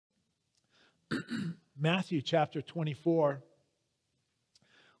Matthew chapter 24.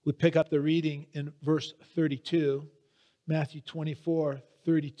 We pick up the reading in verse 32. Matthew 24,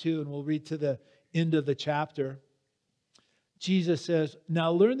 32, and we'll read to the end of the chapter. Jesus says, "Now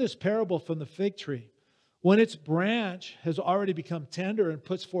learn this parable from the fig tree. When its branch has already become tender and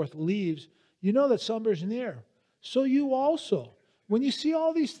puts forth leaves, you know that summer is near. So you also, when you see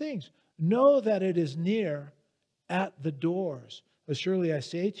all these things, know that it is near at the doors. Surely I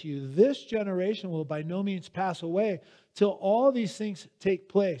say to you, this generation will by no means pass away till all these things take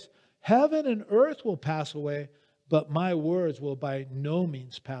place. Heaven and earth will pass away, but my words will by no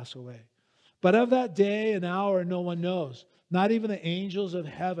means pass away. But of that day and hour no one knows, not even the angels of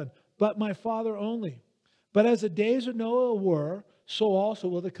heaven, but my Father only. But as the days of Noah were, so also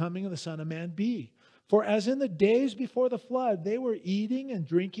will the coming of the Son of Man be. For as in the days before the flood, they were eating and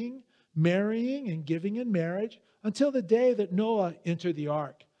drinking, marrying and giving in marriage, until the day that Noah entered the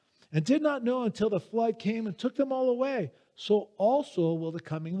ark, and did not know until the flood came and took them all away. So also will the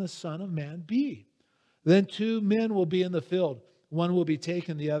coming of the Son of Man be. Then 2 men will be in the field, one will be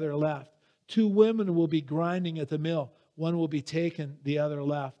taken, the other left. 2 women will be grinding at the mill, one will be taken, the other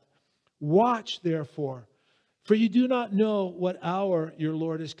left. Watch therefore, for you do not know what hour your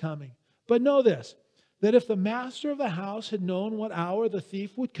Lord is coming. But know this, that if the master of the house had known what hour the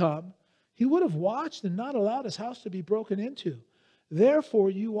thief would come, he would have watched and not allowed his house to be broken into.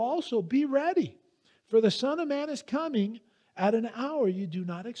 Therefore you also be ready, for the Son of Man is coming at an hour you do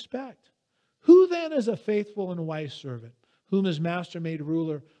not expect. Who then is a faithful and wise servant, whom his master made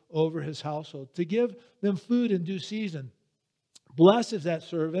ruler over his household, to give them food in due season? Blessed is that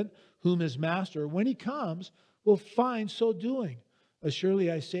servant whom his master, when he comes, will find so doing.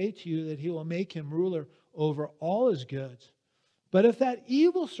 Surely I say to you that he will make him ruler over all his goods. But if that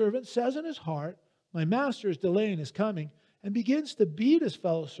evil servant says in his heart, my master is delaying his coming, and begins to beat his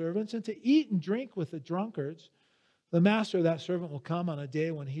fellow servants and to eat and drink with the drunkards, the master of that servant will come on a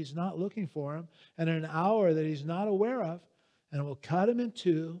day when he's not looking for him, and in an hour that he's not aware of, and will cut him in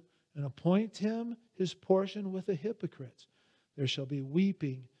two and appoint him his portion with the hypocrites. There shall be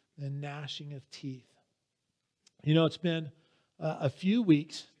weeping and gnashing of teeth." You know, it's been a few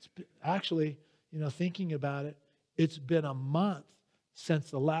weeks. Actually, thinking about it, it's been a month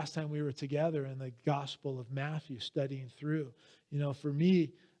since the last time we were together in the Gospel of Matthew studying through. For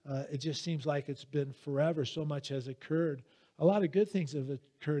me, it just seems like it's been forever. So much has occurred. A lot of good things have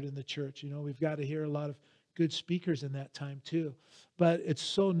occurred in the church. We've got to hear a lot of good speakers in that time too. But it's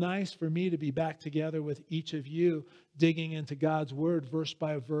so nice for me to be back together with each of you, digging into God's Word verse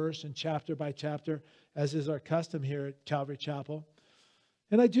by verse and chapter by chapter, as is our custom here at Calvary Chapel.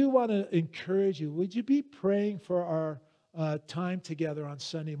 And I do want to encourage you, would you be praying for our time together on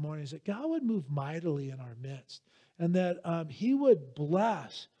Sunday mornings, that God would move mightily in our midst, and that He would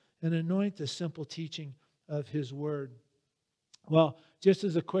bless and anoint the simple teaching of His Word. Well, just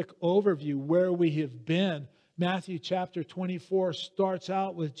as a quick overview where we have been, Matthew chapter 24 starts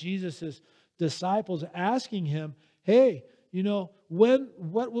out with Jesus' disciples asking Him, hey,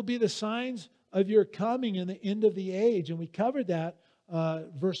 what will be the signs of your coming and the end of the age? And we covered that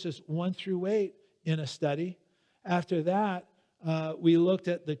verses 1 through 8 in a study. After that, we looked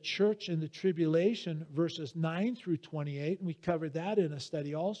at the church and the tribulation, verses 9 through 28, and we covered that in a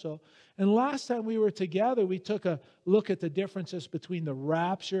study also. And last time we were together, we took a look at the differences between the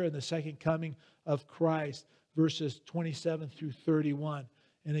rapture and the second coming of Christ, verses 27 through 31.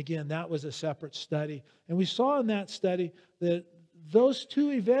 And again, that was a separate study. And we saw in that study that those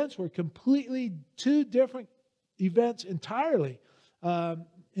two events were completely two different events entirely. And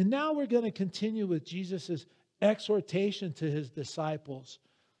now we're going to continue with Jesus' exhortation to His disciples,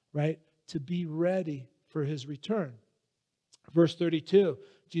 right? To be ready for His return. Verse 32,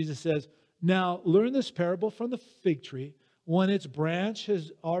 Jesus says, "Now learn this parable from the fig tree. When its branch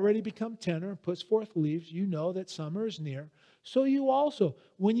has already become tender and puts forth leaves, you know that summer is near. So you also,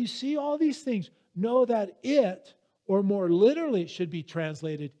 when you see all these things, know that it," or more literally it should be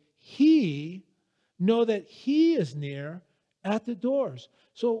translated, He, know that He is near at the doors.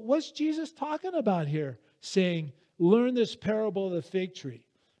 So what's Jesus talking about here? Saying, learn this parable of the fig tree.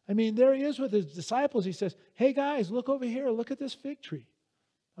 I mean, there He is with His disciples. He says, hey guys, look over here. Look at this fig tree.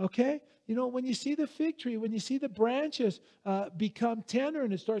 Okay? When you see the fig tree, when you see the branches become tender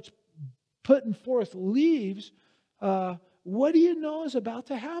and it starts putting forth leaves, what do you know is about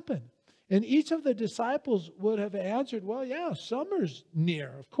to happen? And each of the disciples would have answered, well, yeah, summer's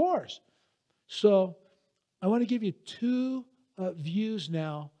near, of course. So I want to give you two views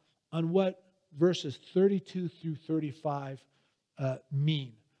now on what verses 32 through 35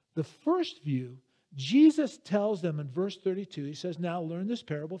 mean. The first view, Jesus tells them in verse 32, He says, now learn this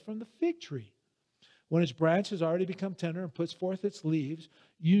parable from the fig tree. When its branches already become tender and puts forth its leaves,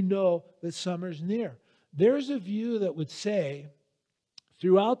 you know that summer's near. There's a view that would say,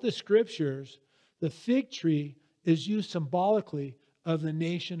 throughout the scriptures, the fig tree is used symbolically of the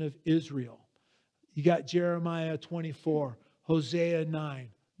nation of Israel. You got Jeremiah 24, Hosea 9,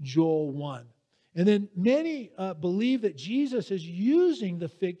 Joel 1. And then many believe that Jesus is using the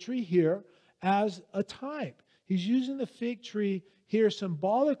fig tree here as a type. He's using the fig tree here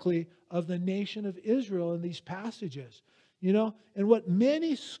symbolically of the nation of Israel in these passages. You know, and what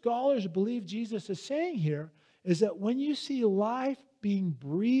many scholars believe Jesus is saying here is that when you see life being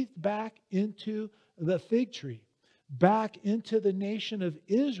breathed back into the fig tree, back into the nation of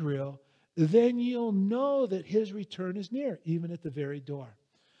Israel, then you'll know that his return is near, even at the very door.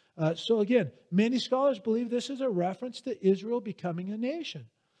 So again, many scholars believe this is a reference to Israel becoming a nation.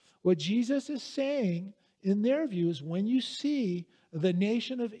 What Jesus is saying, in their view, is when you see the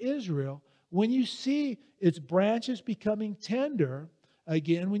nation of Israel, when you see its branches becoming tender,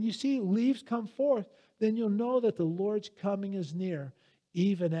 again, when you see leaves come forth, then you'll know that the Lord's coming is near,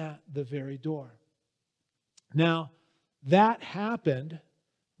 even at the very door. Now, that happened,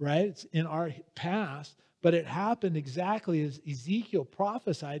 right? It's in our past, but it happened exactly as Ezekiel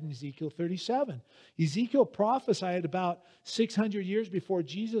prophesied in Ezekiel 37. Ezekiel prophesied about 600 years before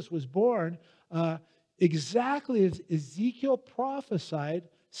Jesus was born, exactly as Ezekiel prophesied,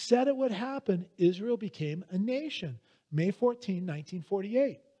 said it would happen. Israel became a nation. May 14,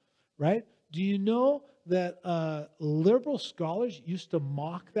 1948, right? Do you know that liberal scholars used to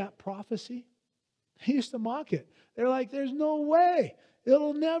mock that prophecy? They used to mock it. They're like, there's no way.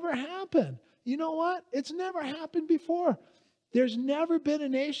 It'll never happen. You know what? It's never happened before. There's never been a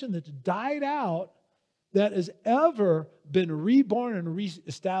nation that's died out that has ever been reborn and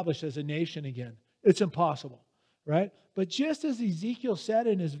reestablished as a nation again. It's impossible, right? But just as Ezekiel said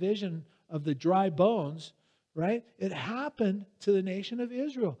in his vision of the dry bones, right? It happened to the nation of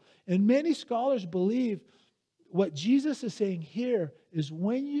Israel. And many scholars believe what Jesus is saying here is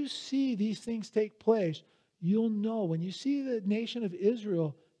when you see these things take place, you'll know. When you see the nation of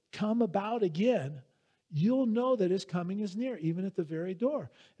Israel come about again, you'll know that his coming is near, even at the very door.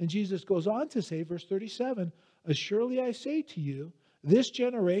 And Jesus goes on to say, verse 37, "Surely I say to you, this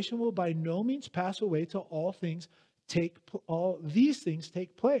generation will by no means pass away till all these things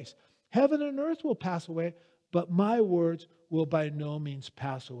take place. Heaven and earth will pass away, but my words will by no means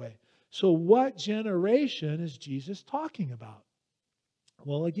pass away." So what generation is Jesus talking about?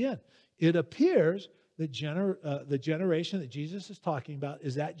 Well, again, it appears that the generation that Jesus is talking about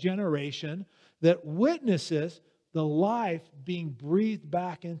is that generation that witnesses the life being breathed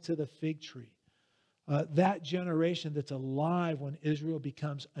back into the fig tree. That generation that's alive when Israel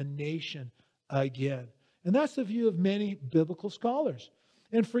becomes a nation again. And that's the view of many biblical scholars.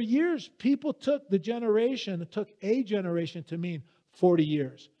 And for years, people took a generation to mean 40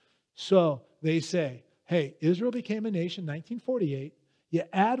 years. So they say, hey, Israel became a nation in 1948. You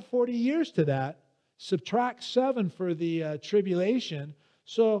add 40 years to that, subtract 7 for the tribulation.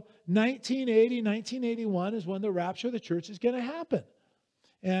 So 1980, 1981 is when the rapture of the church is going to happen.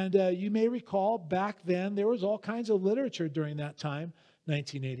 And you may recall back then, there was all kinds of literature during that time.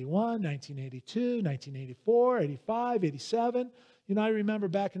 1981, 1982, 1984, 85, 87. You know, I remember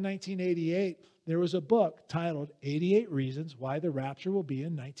back in 1988, there was a book titled 88 Reasons Why the Rapture Will Be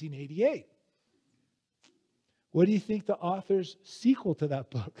in 1988. What do you think the author's sequel to that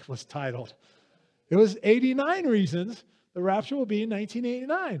book was titled? It was 89 Reasons the Rapture Will Be in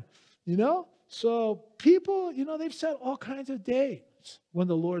 1989. You know? So people, you know, they've set all kinds of dates when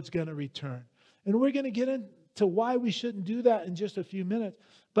the Lord's going to return. And we're going to get into why we shouldn't do that in just a few minutes.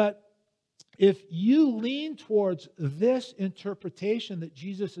 But if you lean towards this interpretation that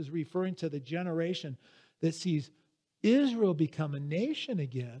Jesus is referring to the generation that sees Israel become a nation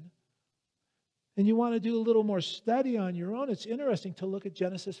again, and you want to do a little more study on your own, it's interesting to look at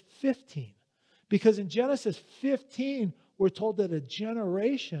Genesis 15. Because in Genesis 15, we're told that a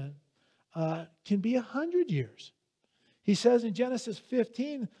generation can be 100 years. He says in Genesis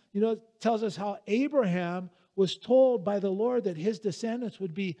 15, you know, it tells us how Abraham was told by the Lord that his descendants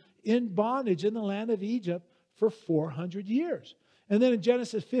would be in bondage in the land of Egypt for 400 years. And then in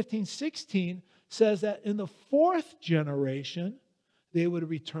Genesis 15:16 says that in the 4th generation, they would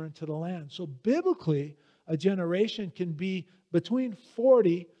return to the land. So biblically, a generation can be between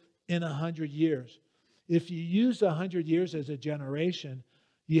 40 and 100 years. If you use 100 years as a generation,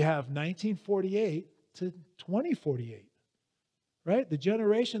 you have 1948 to 2048, right? The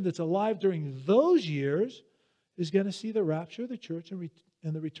generation that's alive during those years is going to see the rapture of the church and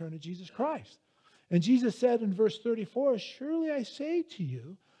the return of Jesus Christ. And Jesus said in verse 34, "Surely I say to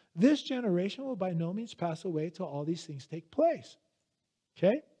you, This generation will by no means pass away till all these things take place.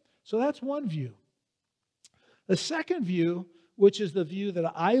 Okay? So that's one view. The second view, which is the view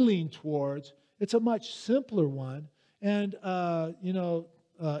that I lean towards, it's a much simpler one. And,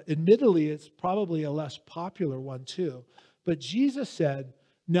 admittedly, it's probably a less popular one too. But Jesus said,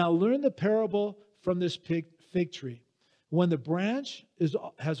 now learn the parable from this fig tree. When the branch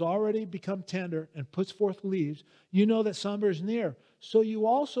has already become tender and puts forth leaves, you know that summer is near. So you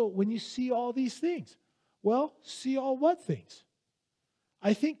also, when you see all these things, well, see all what things?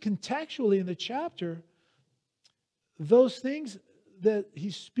 I think contextually in the chapter, those things that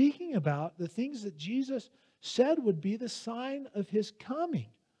he's speaking about, the things that Jesus said would be the sign of his coming,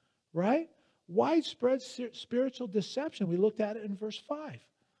 right? Widespread spiritual deception. We looked at it in verse 5.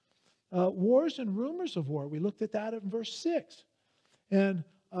 Wars and rumors of war. We looked at that in verse 6. And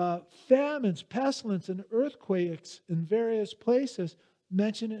famines, pestilence, and earthquakes in various places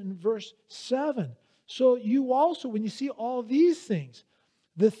mentioned in verse 7. So you also, when you see all these things,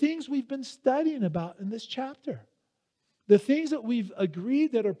 the things we've been studying about in this chapter, the things that we've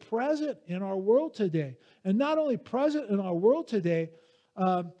agreed that are present in our world today, and not only present in our world today,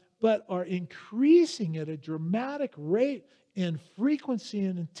 but are increasing at a dramatic rate in frequency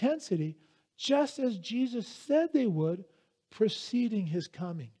and intensity, just as Jesus said they would, preceding his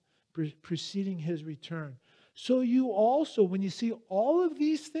coming, preceding his return. So you also, when you see all of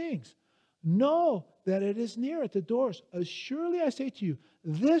these things, know that it is near at the doors. As surely I say to you,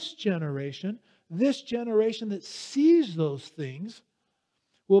 this generation that sees those things,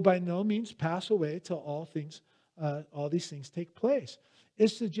 will by no means pass away till all these things take place.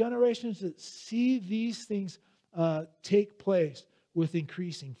 It's the generations that see these things take place with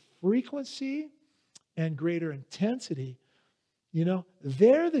increasing frequency and greater intensity.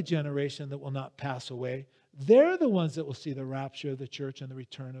 They're the generation that will not pass away. They're the ones that will see the rapture of the church and the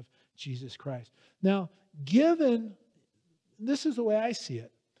return of Jesus Christ. Now, this is the way I see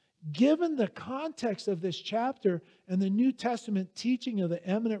it, given the context of this chapter and the New Testament teaching of the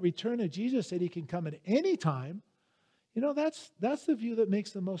imminent return of Jesus, that he can come at any time, that's the view that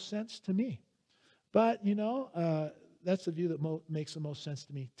makes the most sense to me. But, that's the view that makes the most sense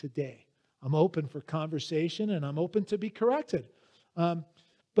to me today. I'm open for conversation and I'm open to be corrected.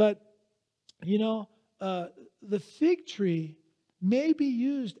 But the fig tree may be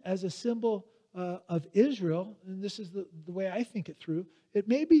used as a symbol of Israel, and this is the way I think it through. It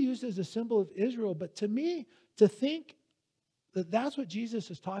may be used as a symbol of Israel, but to me, to think that that's what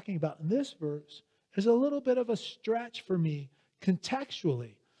Jesus is talking about in this verse is a little bit of a stretch for me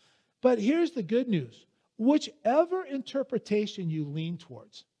contextually. But here's the good news. Whichever interpretation you lean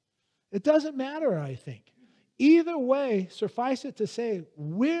towards, it doesn't matter, I think. Either way, suffice it to say,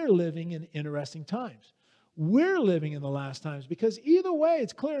 we're living in interesting times. We're living in the last times, because either way,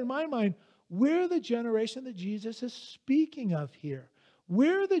 it's clear in my mind, we're the generation that Jesus is speaking of here.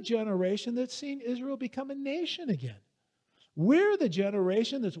 We're the generation that's seen Israel become a nation again. We're the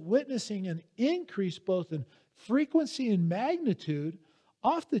generation that's witnessing an increase both in frequency and magnitude,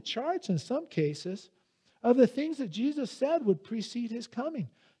 off the charts in some cases, of the things that Jesus said would precede his coming.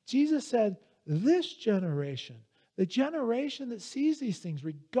 Jesus said, this generation, the generation that sees these things,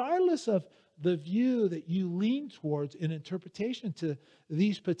 regardless of the view that you lean towards in interpretation to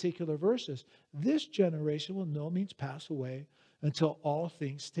these particular verses, this generation will no means pass away until all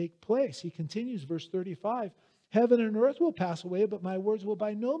things take place. He continues, verse 35, heaven and earth will pass away, but my words will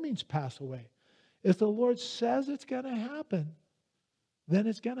by no means pass away. If the Lord says it's going to happen, then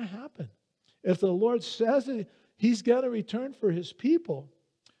it's going to happen. If the Lord says that he's going to return for his people,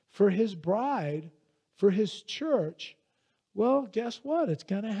 for his bride, for his church, well, guess what? It's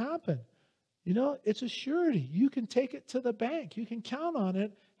going to happen. It's a surety. You can take it to the bank. You can count on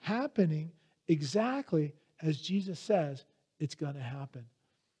it happening exactly as Jesus says it's going to happen.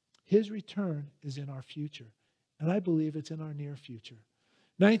 His return is in our future, and I believe it's in our near future.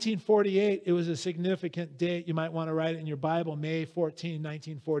 1948, it was a significant date. You might want to write it in your Bible, May 14,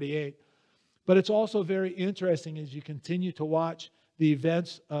 1948. But it's also very interesting as you continue to watch the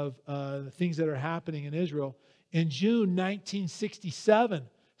events of the things that are happening in Israel. In June 1967,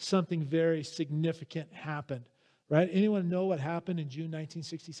 something very significant happened. Right? Anyone know what happened in June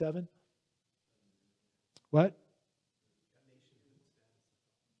 1967? What?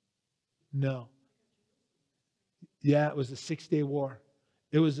 No. Yeah, it was the 6-day war.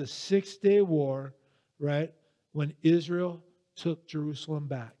 It was a 6-day war, right, when Israel took Jerusalem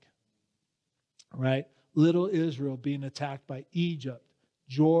back. Right? Little Israel being attacked by Egypt,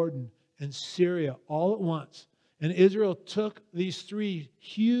 Jordan, and Syria all at once. And Israel took these three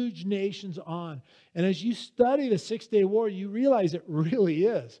huge nations on. And as you study the Six-Day War, you realize it really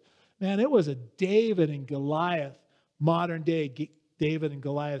is. Man, it was a David and Goliath, modern day David and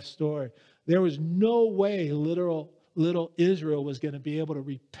Goliath story. There was no way little Israel was going to be able to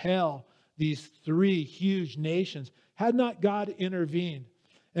repel these three huge nations had not God intervened.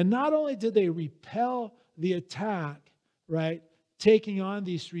 And not only did they repel the attack, right, taking on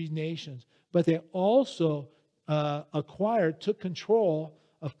these three nations, but they also took control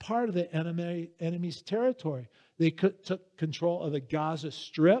of part of the enemy's territory. They took control of the Gaza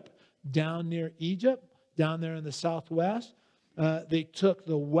Strip down near Egypt, down there in the southwest. They took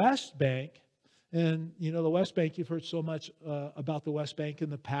the West Bank. And, the West Bank, you've heard so much about the West Bank in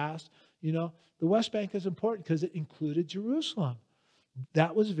the past. The West Bank is important because it included Jerusalem.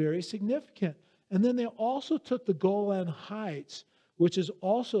 That was very significant. And then they also took the Golan Heights, which is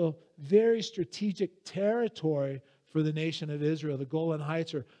also very strategic territory for the nation of Israel. The Golan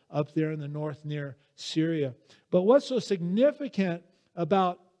Heights are up there in the north near Syria. But what's so significant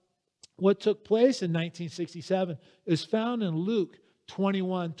about what took place in 1967 is found in Luke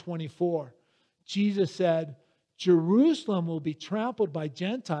 21:24. Jesus said, Jerusalem will be trampled by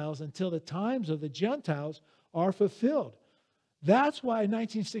Gentiles until the times of the Gentiles are fulfilled. That's why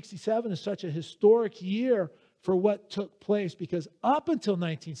 1967 is such a historic year for what took place, because up until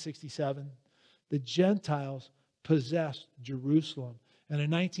 1967, the Gentiles possessed Jerusalem. And in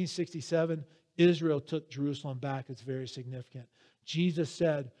 1967, Israel took Jerusalem back. It's very significant. Jesus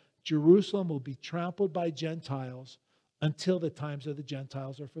said, Jerusalem will be trampled by Gentiles until the times of the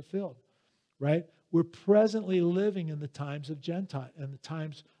Gentiles are fulfilled. Right? We're presently living in the times of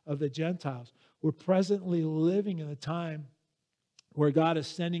the Gentiles. We're presently living in a time where God is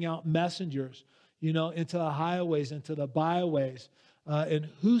sending out messengers, into the highways, into the byways, and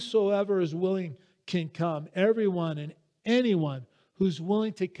whosoever is willing can come. Everyone and anyone who's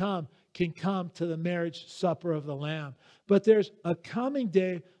willing to come can come to the marriage supper of the Lamb. But there's a coming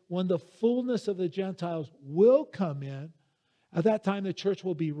day when the fullness of the Gentiles will come in. At that time, the church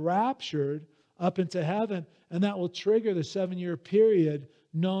will be raptured up into heaven, and that will trigger the 7-year period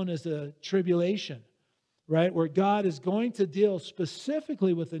known as the tribulation, right? Where God is going to deal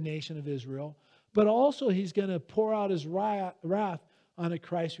specifically with the nation of Israel, but also He's going to pour out His wrath on a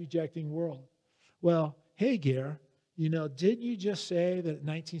Christ-rejecting world. Well, hey, Gare, didn't you just say that in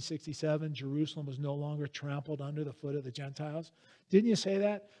 1967 Jerusalem was no longer trampled under the foot of the Gentiles? Didn't you say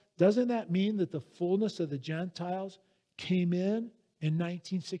that? Doesn't that mean that the fullness of the Gentiles came in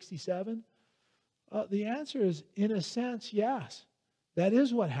 1967? The answer is, in a sense, yes. That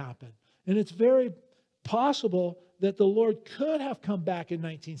is what happened. And it's very possible that the Lord could have come back in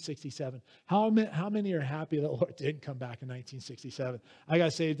 1967. How many are happy that the Lord didn't come back in 1967? I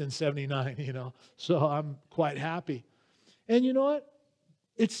got saved in 79, so I'm quite happy. And you know what?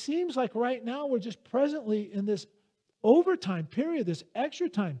 It seems like right now we're just presently in this overtime period, this extra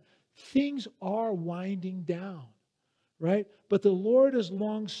time. Things are winding down, right? But the Lord is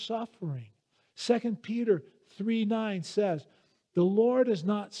long-suffering. 2 Peter 3:9 says, the Lord is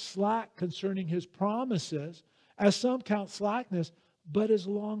not slack concerning His promises, as some count slackness, but is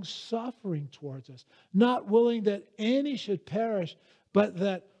long-suffering towards us, not willing that any should perish, but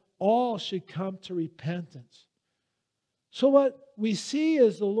that all should come to repentance. So what we see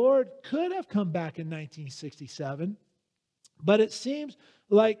is the Lord could have come back in 1967, but it seems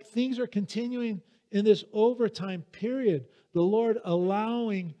like things are continuing in this overtime period. The Lord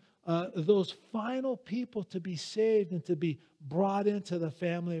allowing those final people to be saved and to be brought into the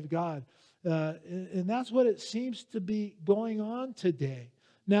family of God. And that's what it seems to be going on today.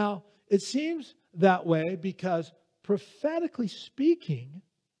 Now, it seems that way because prophetically speaking,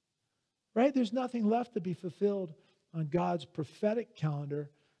 right, there's nothing left to be fulfilled on God's prophetic calendar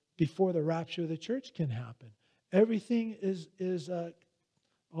before the rapture of the church can happen. Everything is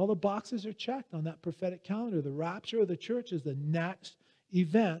all the boxes are checked on that prophetic calendar. The rapture of the church is the next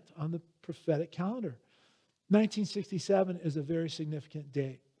event on the prophetic calendar. 1967 is a very significant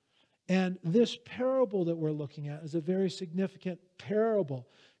date. And this parable that we're looking at is a very significant parable.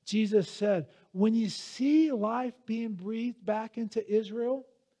 Jesus said, when you see life being breathed back into Israel,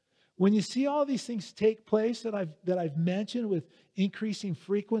 when you see all these things take place that I've mentioned with increasing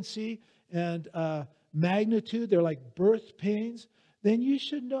frequency and magnitude, they're like birth pains, then you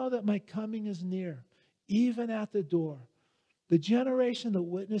should know that my coming is near, even at the door. The generation that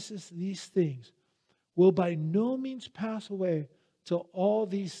witnesses these things will by no means pass away till all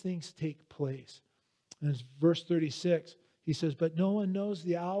these things take place. And it's verse 36, he says, but no one knows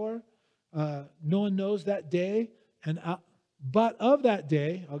the hour, no one knows that day, but of that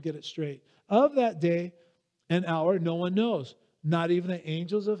day, I'll get it straight, of that day and hour no one knows, not even the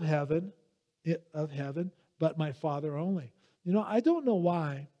angels of heaven, but my Father only. I don't know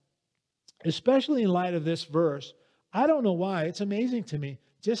why, especially in light of this verse, I don't know why. It's amazing to me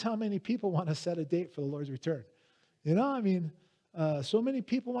just how many people want to set a date for the Lord's return. So many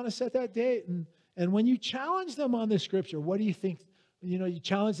people want to set that date. And when you challenge them on this scripture, what do you think? You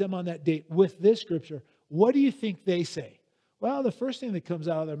challenge them on that date with this scripture. What do you think they say? Well, the first thing that comes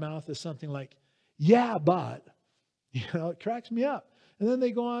out of their mouth is something like, yeah, but. It cracks me up. And then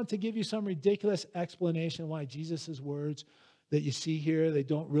they go on to give you some ridiculous explanation why Jesus' words that you see here, they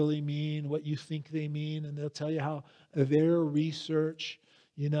don't really mean what you think they mean. And they'll tell you how their research,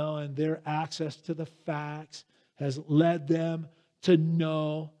 and their access to the facts has led them to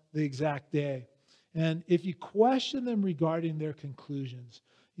know the exact day. And if you question them regarding their conclusions,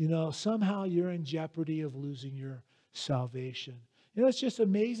 somehow you're in jeopardy of losing your salvation. It's just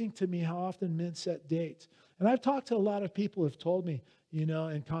amazing to me how often men set dates. And I've talked to a lot of people who have told me,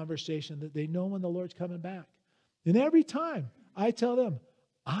 in conversation that they know when the Lord's coming back. And every time I tell them,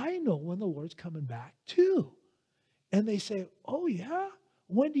 I know when the Lord's coming back too. And they say, oh yeah?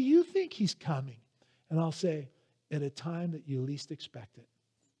 When do you think he's coming? And I'll say, at a time that you least expect it.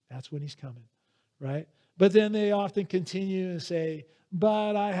 That's when he's coming, right? But then they often continue and say,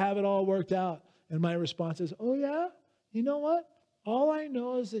 but I have it all worked out. And my response is, oh yeah? You know what? All I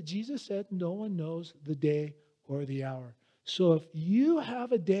know is that Jesus said no one knows the day or the hour. So if you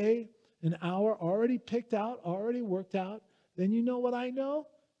have a day, an hour already picked out, already worked out, then you know what I know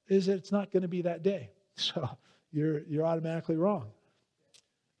is that it's not going to be that day. So you're automatically wrong.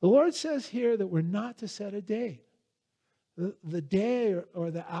 The Lord says here that we're not to set a date. The day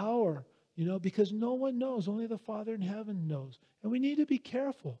or the hour, because no one knows. Only the Father in heaven knows. And we need to be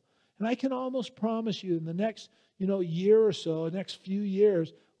careful. And I can almost promise you in the next, year or so, next few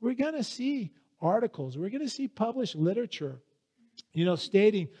years, we're going to see articles. We're going to see published literature,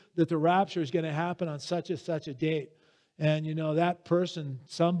 stating that the rapture is going to happen on such and such a date. And, that person,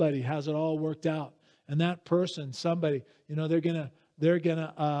 somebody has it all worked out. And that person, somebody, they're going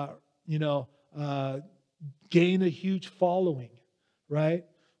to gain a huge following, right?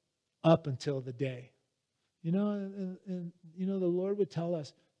 Up until the day. And the Lord would tell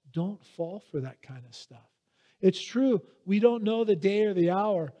us, don't fall for that kind of stuff. It's true, we don't know the day or the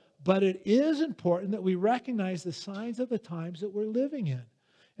hour, but it is important that we recognize the signs of the times that we're living in.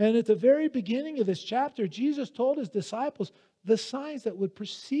 And at the very beginning of this chapter, Jesus told his disciples the signs that would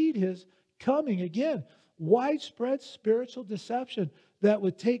precede his coming. Again, widespread spiritual deception that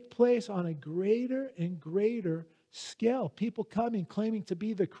would take place on a greater and greater scale. People coming, claiming to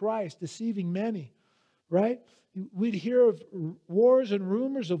be the Christ, deceiving many, right? We'd hear of wars and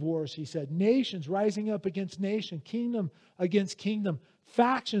rumors of wars, he said. Nations rising up against nation, kingdom against kingdom,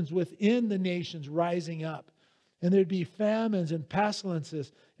 factions within the nations rising up. And there'd be famines and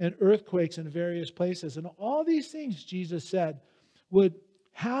pestilences and earthquakes in various places. And all these things, Jesus said, would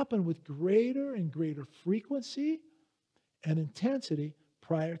happen with greater and greater frequency and intensity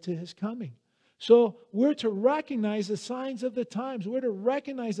prior to his coming. So we're to recognize the signs of the times. We're to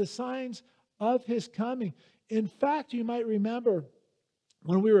recognize the signs of his coming. In fact, you might remember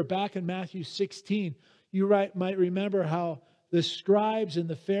when we were back in Matthew 16, you might remember how the scribes and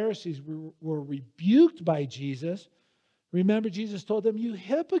the Pharisees were rebuked by Jesus. Remember, Jesus told them, you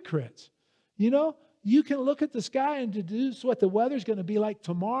hypocrites. You can look at the sky and deduce what the weather's going to be like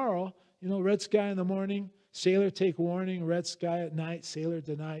tomorrow. Red sky in the morning, sailor take warning, red sky at night, sailor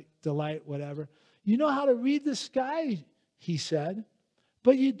delight, whatever. You know how to read the sky, he said,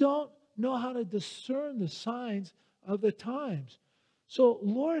 but you don't know how to discern the signs of the times. So,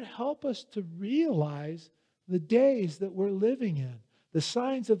 Lord, help us to realize the days that we're living in, the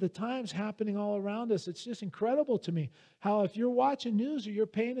signs of the times happening all around us. It's just incredible to me how if you're watching news or you're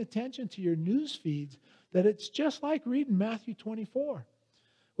paying attention to your news feeds, that it's just like reading Matthew 24.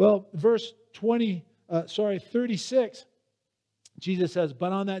 Well, verse 36, Jesus says,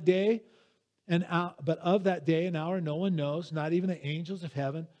 but of that day and hour no one knows, not even the angels of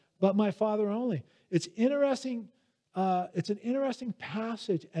heaven, but my Father only. It's interesting. It's an interesting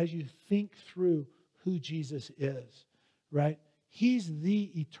passage as you think through who Jesus is, right? He's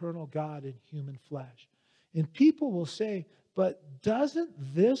the eternal God in human flesh. And people will say, but doesn't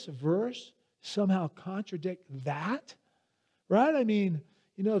this verse somehow contradict that? Right? I mean,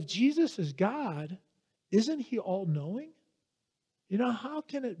 if Jesus is God, isn't he all-knowing? How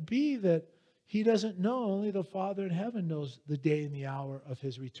can it be that he doesn't know? Only the Father in heaven knows the day and the hour of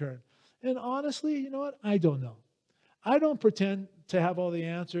his return. And honestly, you know what? I don't know. I don't pretend to have all the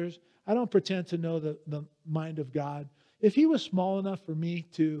answers. I don't pretend to know the mind of God. If he was small enough for me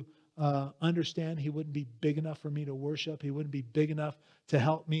to understand. He wouldn't be big enough for me to worship. He wouldn't be big enough to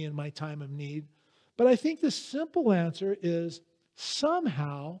help me in my time of need. But I think the simple answer is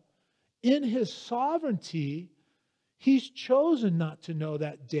somehow in his sovereignty, he's chosen not to know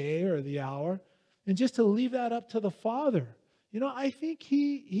that day or the hour and just to leave that up to the Father. I think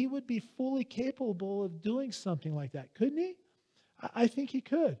he would be fully capable of doing something like that, couldn't he? I think he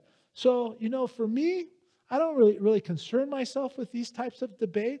could. So, for me, I don't really concern myself with these types of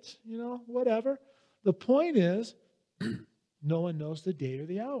debates, whatever. The point is, no one knows the day or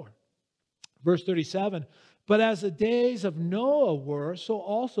the hour. Verse 37, but as the days of Noah were, so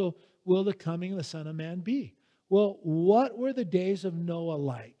also will the coming of the Son of Man be. Well, what were the days of Noah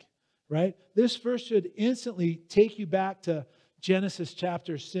like, right? This verse should instantly take you back to Genesis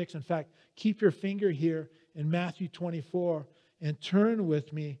chapter 6. In fact, keep your finger here in Matthew 24 and turn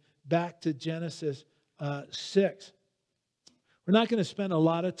with me back to Genesis 6. We're not going to spend a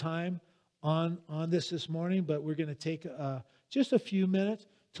lot of time on this morning, but we're going to take just a few minutes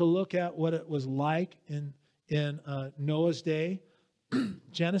to look at what it was like in Noah's day.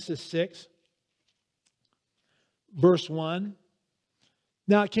 Genesis 6, verse 1.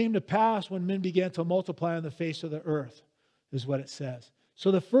 Now it came to pass when men began to multiply on the face of the earth, is what it says.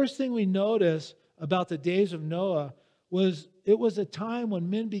 So the first thing we notice about the days of Noah was it was a time when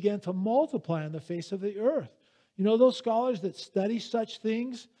men began to multiply on the face of the earth. Those scholars that study such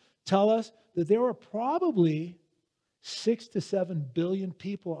things tell us that there were probably 6 to 7 billion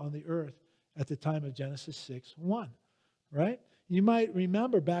people on the earth at the time of Genesis 6:1, right? You might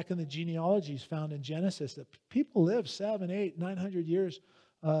remember back in the genealogies found in Genesis that people lived 700, 800, 900 years,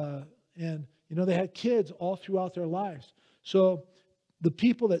 and they had kids all throughout their lives. So the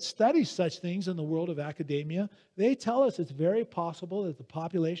people that study such things in the world of academia, they tell us it's very possible that the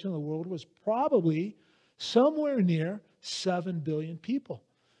population of the world was probably somewhere near 7 billion people.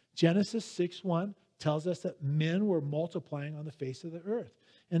 Genesis 6:1 tells us that men were multiplying on the face of the earth.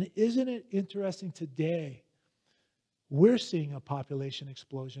 And isn't it interesting today, we're seeing a population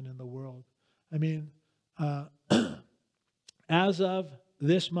explosion in the world. I mean, as of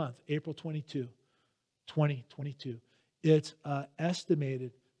this month, April 22, 2022, it's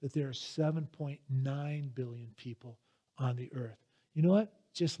estimated that there are 7.9 billion people on the earth. You know what?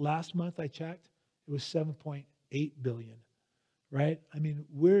 Just last month I checked, it was 7.8 billion, right? I mean,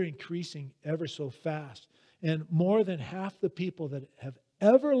 we're increasing ever so fast. And more than half the people that have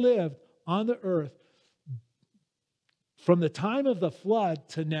ever lived on the earth, from the time of the flood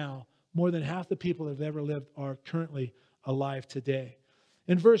to now, more than half the people that have ever lived are currently alive today.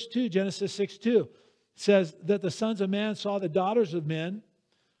 In verse 2, Genesis 6:2, says that the sons of man saw the daughters of men,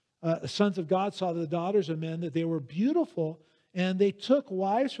 sons of God saw the daughters of men, that they were beautiful, and they took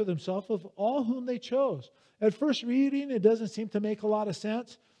wives for themselves of all whom they chose. At first reading, it doesn't seem to make a lot of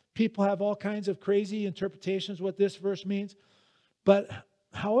sense. People have all kinds of crazy interpretations what this verse means. But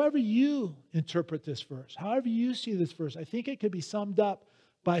however you interpret this verse, however you see this verse, I think it could be summed up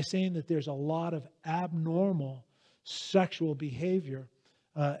by saying that there's a lot of abnormal sexual behavior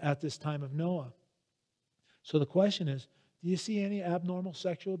at this time of Noah. So the question is, do you see any abnormal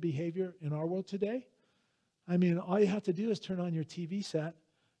sexual behavior in our world today? I mean, all you have to do is turn on your TV set,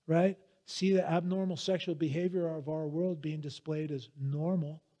 right? See the abnormal sexual behavior of our world being displayed as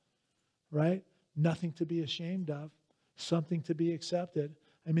normal, right? Nothing to be ashamed of, something to be accepted.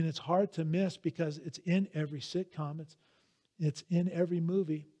 I mean, it's hard to miss because it's in every sitcom. It's in every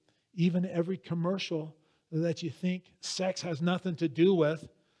movie, even every commercial that you think sex has nothing to do with,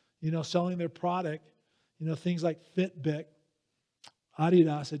 selling their product, things like Fitbit,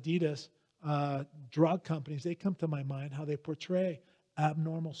 Adidas, drug companies, they come to my mind, how they portray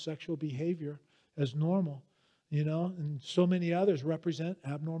abnormal sexual behavior as normal, and so many others represent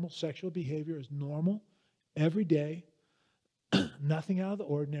abnormal sexual behavior as normal, every day, nothing out of the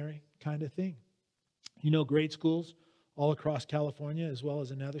ordinary kind of thing. Grade schools all across California, as well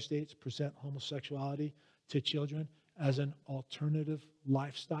as in other states, present homosexuality to children as an alternative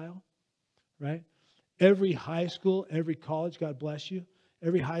lifestyle, right? Every high school, every college, God bless you,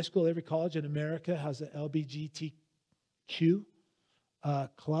 every high school, every college in America has an LGBTQ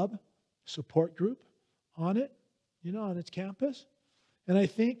club, support group on it, on its campus. And I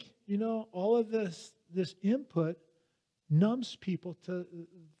think, all of this input numbs people to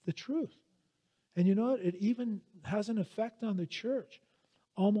the truth. And you know what? It even has an effect on the church.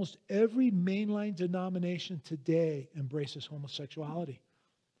 Almost every mainline denomination today embraces homosexuality.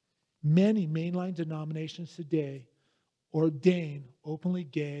 Many mainline denominations today ordain openly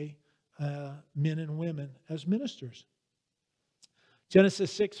gay men and women as ministers.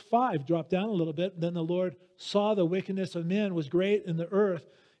 Genesis 6:5, drop down a little bit. Then the Lord saw the wickedness of men was great in the earth,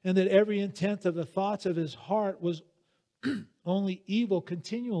 and that every intent of the thoughts of his heart was only evil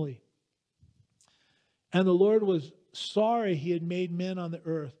continually. And the Lord was sorry he had made men on the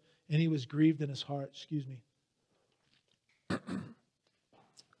earth, and he was grieved in his heart. Excuse me.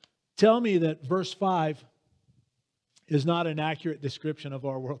 Tell me that verse 5 is not an accurate description of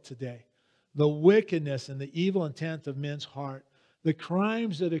our world today. The wickedness and the evil intent of men's heart, the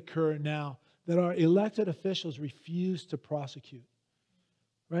crimes that occur now that our elected officials refuse to prosecute,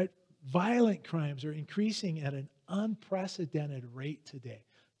 right? Violent crimes are increasing at an unprecedented rate today.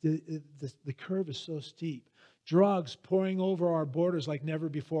 The curve is so steep. Drugs pouring over our borders like never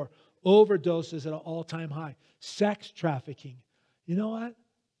before. Overdoses at an all-time high. Sex trafficking. You know what?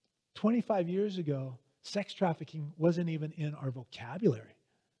 25 years ago, sex trafficking wasn't even in our vocabulary.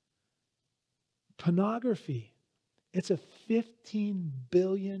 Pornography. It's a $15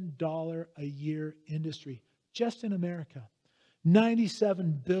 billion a year industry just in America.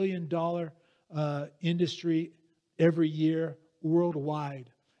 $97 billion industry every year worldwide.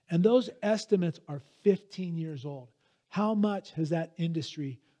 And those estimates are 15 years old. How much has that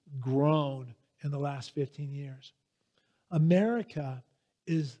industry grown in the last 15 years? America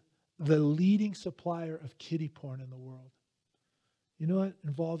is the leading supplier of kiddie porn in the world. You know what?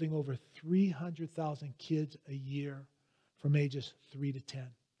 Involving over 300,000 kids a year from ages 3 to 10.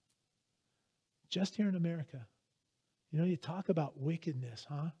 Just here in America. You know, you talk about wickedness,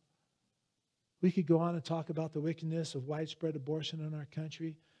 huh? We could go on and talk about the wickedness of widespread abortion in our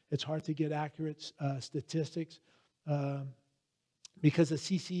country. It's hard to get accurate statistics because the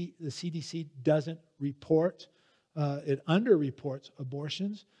CDC doesn't report. It underreports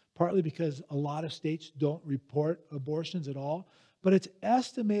abortions, partly because a lot of states don't report abortions at all. But it's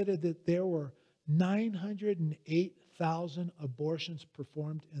estimated that there were 908,000 abortions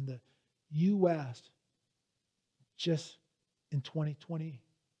performed in the U.S. just in 2020,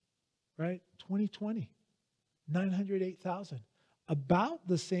 right? 2020, 908,000. About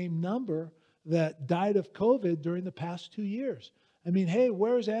the same number that died of COVID during the past 2 years. I mean, hey,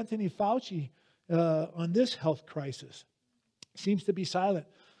 where's Anthony Fauci on this health crisis? Seems to be silent.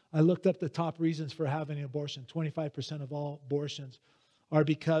 I looked up the top reasons for having an abortion. 25% of all abortions are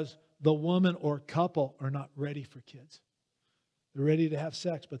because the woman or couple are not ready for kids. They're ready to have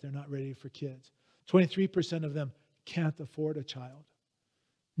sex, but they're not ready for kids. 23% of them can't afford a child.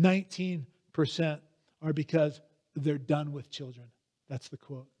 19% are because they're done with children. That's the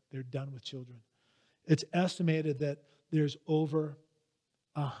quote. They're done with children. It's estimated that there's over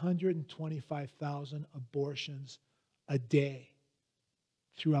 125,000 abortions a day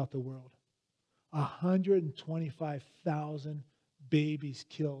throughout the world. 125,000 babies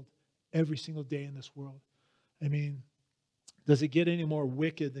killed every single day in this world. I mean, does it get any more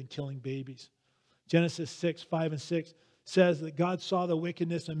wicked than killing babies? Genesis 6, 5 and 6 says that God saw the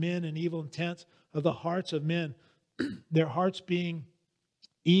wickedness of men and evil intents of the hearts of men, their hearts being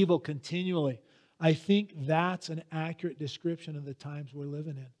evil continually. I think that's an accurate description of the times we're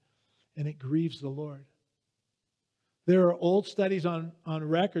living in, and it grieves the Lord. There are old studies on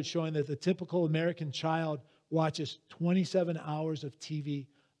record showing that the typical American child watches 27 hours of TV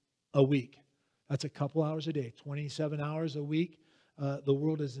a week. That's a couple hours a day, 27 hours a week. The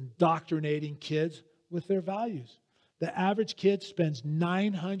world is indoctrinating kids with their values. The average kid spends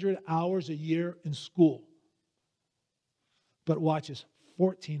 900 hours a year in school, but watches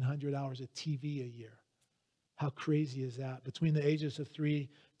 1,400 hours of TV a year. How crazy is that? Between the ages of 3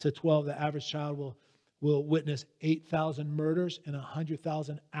 to 12, the average child will witness 8,000 murders and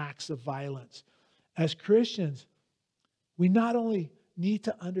 100,000 acts of violence. As Christians, we not only need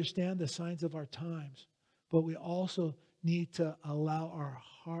to understand the signs of our times, but we also need to allow our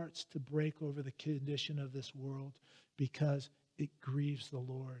hearts to break over the condition of this world because it grieves the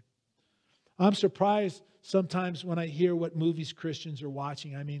Lord. I'm surprised sometimes when I hear what movies Christians are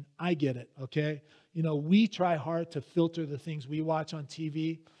watching. I mean, I get it, okay? You know, we try hard to filter the things we watch on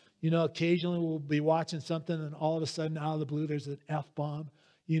TV. You know, occasionally we'll be watching something and all of a sudden out of the blue there's an F-bomb.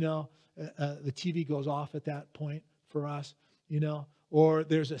 You know, the TV goes off at that point for us, you know. Or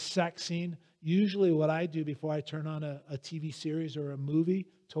there's a sex scene. Usually what I do before I turn on a TV series or a movie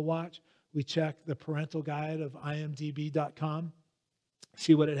to watch, we check the parental guide of imdb.com,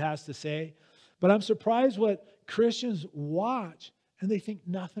 see what it has to say. But I'm surprised what Christians watch and they think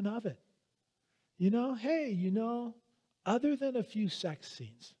nothing of it. You know, hey, you know, other than a few sex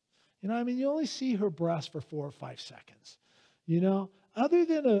scenes, you know, I mean, you only see her breast for 4 or 5 seconds. You know, other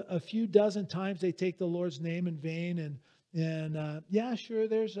than a few dozen times they take the Lord's name in vain and yeah, sure,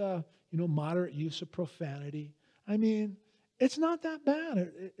 there's a, you know, moderate use of profanity. I mean, it's not that bad.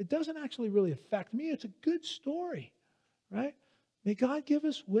 It doesn't actually really affect me. It's a good story, right? May God give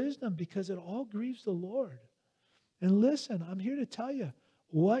us wisdom because it all grieves the Lord. And listen, I'm here to tell you,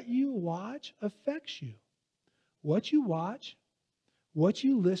 what you watch affects you. What you watch, what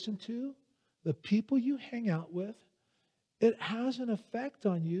you listen to, the people you hang out with, it has an effect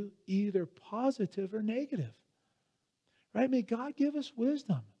on you, either positive or negative. Right? May God give us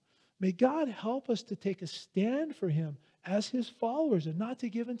wisdom. May God help us to take a stand for Him as His followers and not to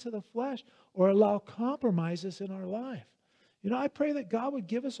give into the flesh or allow compromises in our life. I pray that God would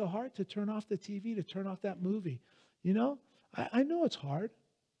give us a heart to turn off the TV, to turn off that movie. I know it's hard,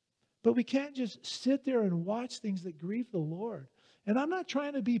 but we can't just sit there and watch things that grieve the Lord. And I'm not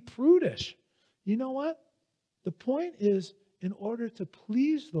trying to be prudish. You know what? The point is, in order to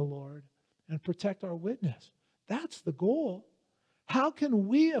please the Lord and protect our witness. That's the goal. How can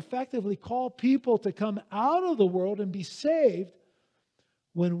we effectively call people to come out of the world and be saved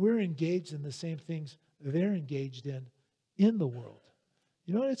when we're engaged in the same things they're engaged in the world?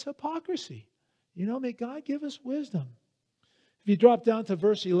 It's hypocrisy. May God give us wisdom. If you drop down to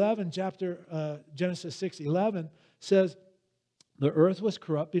verse 11, Genesis 6:11 says, the earth was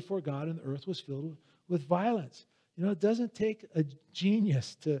corrupt before God and the earth was filled with violence. It doesn't take a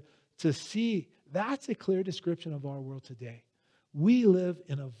genius to see. That's a clear description of our world today. We live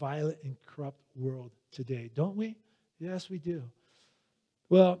in a violent and corrupt world today, don't we? Yes, we do.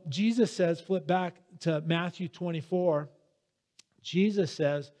 Well, Jesus says, flip back to Matthew 24. Jesus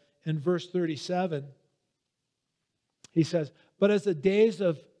says in verse 37, He says, but as the days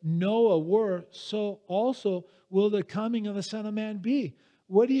of Noah were, so also will the coming of the Son of Man be.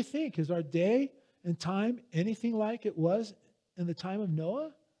 What do you think? Is our day and time anything like it was in the time of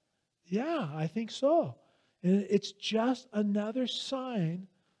Noah? Yeah, I think so. And it's just another sign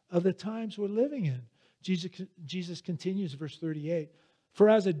of the times we're living in. Jesus continues, verse 38. For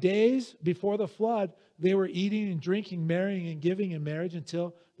as the days before the flood, they were eating and drinking, marrying and giving in marriage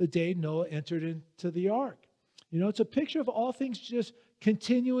until the day Noah entered into the ark. It's a picture of all things just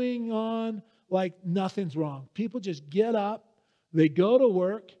continuing on like nothing's wrong. People just get up, they go to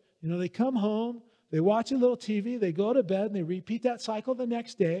work, they come home, they watch a little TV, they go to bed, and they repeat that cycle the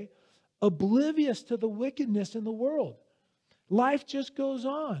next day, oblivious to the wickedness in the world. Life just goes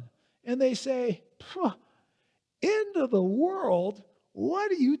on. And they say, end of the world?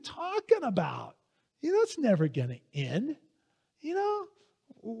 What are you talking about? It's never going to end.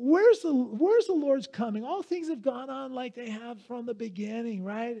 Where's the Lord's coming? All things have gone on like they have from the beginning,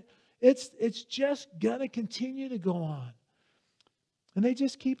 right? It's just going to continue to go on. And they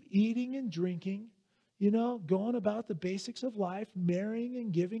just keep eating and drinking, going about the basics of life, marrying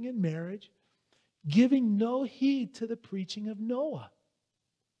and giving in marriage, giving no heed to the preaching of Noah.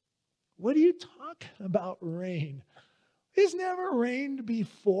 What are you talking about, rain? It's never rained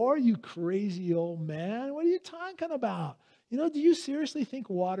before, you crazy old man. What are you talking about? Do you seriously think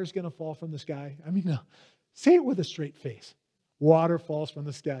water's going to fall from the sky? No. Say it with a straight face. Water falls from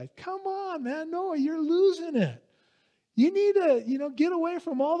the sky. Come on, man. Noah, you're losing it. You need to, get away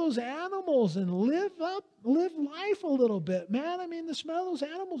from all those animals and live life a little bit, man. The smell of those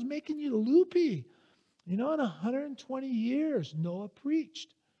animals making you loopy. In 120 years, Noah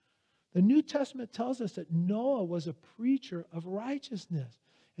preached. The New Testament tells us that Noah was a preacher of righteousness,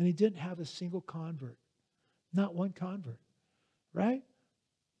 and he didn't have a single convert. Not one convert, right?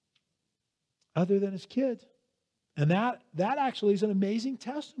 Other than his kids. And that actually is an amazing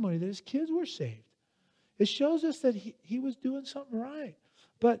testimony that his kids were saved. It shows us that he was doing something right.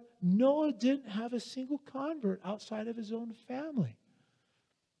 But Noah didn't have a single convert outside of his own family.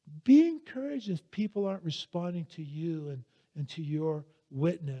 Be encouraged if people aren't responding to you and to your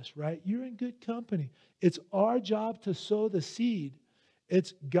witness, right? You're in good company. It's our job to sow the seed.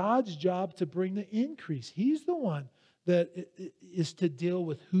 It's God's job to bring the increase. He's the one that is to deal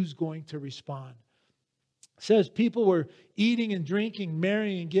with who's going to respond. It says people were eating and drinking,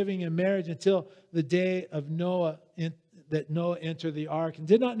 marrying and giving in marriage until the day of Noah, that Noah entered the ark, and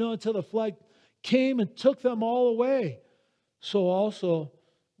did not know until the flood came and took them all away. So also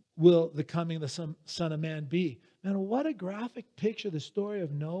will the coming of the Son of Man be. Man, what a graphic picture the story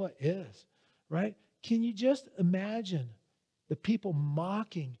of Noah is, right? Can you just imagine the people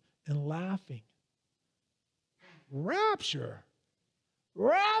mocking and laughing? Rapture?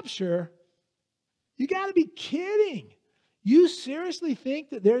 You got to be kidding. You seriously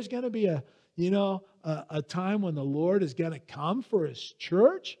think that there's going to be a time when the Lord is going to come for His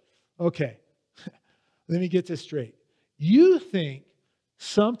church? Okay, let me get this straight. You think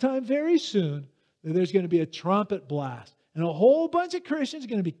sometime very soon that there's going to be a trumpet blast and a whole bunch of Christians are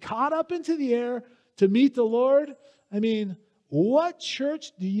going to be caught up into the air to meet the Lord? What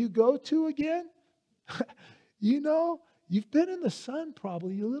church do you go to again? you've been in the sun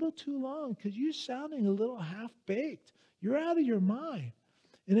probably a little too long because you're sounding a little half-baked. You're out of your mind.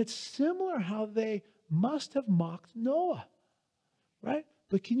 And it's similar how they must have mocked Noah, right?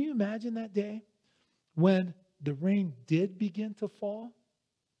 But can you imagine that day when the rain did begin to fall,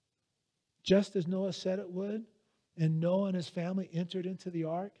 just as Noah said it would, and Noah and his family entered into the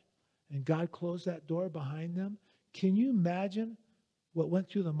ark, and God closed that door behind them? Can you imagine what went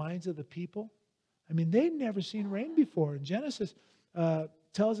through the minds of the people? I mean, they'd never seen rain before. And Genesis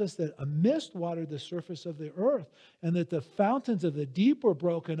tells us that a mist watered the surface of the earth, and that the fountains of the deep were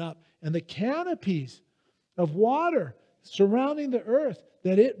broken up, and the canopies of water surrounding the earth,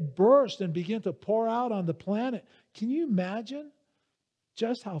 that it burst and began to pour out on the planet. Can you imagine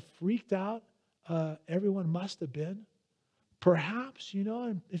just how freaked out everyone must have been? Perhaps,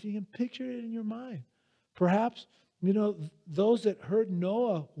 if you can picture it in your mind, perhaps, those that heard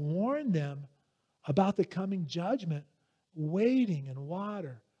Noah warn them about the coming judgment, wading in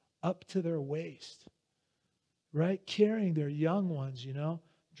water up to their waist, right? Carrying their young ones,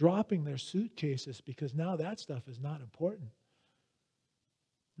 dropping their suitcases because now that stuff is not important.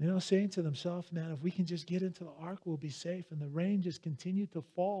 Saying to themselves, man, if we can just get into the ark, we'll be safe. And the rain just continued to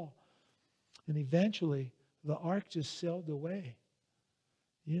fall. And eventually, the ark just sailed away.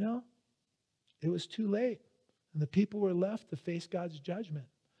 It was too late. And the people were left to face God's judgment.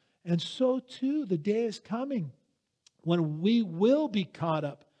 And so too, the day is coming when we will be caught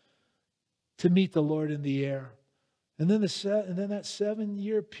up to meet the Lord in the air. And then that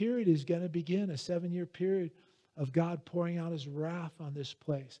 7-year period is going to begin, a 7-year period of God pouring out his wrath on this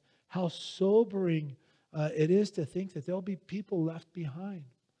place. How sobering it is to think that there'll be people left behind.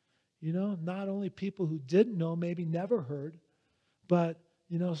 Not only people who didn't know, maybe never heard, but,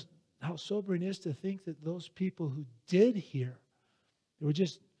 how sobering it is to think that those people who did hear, they were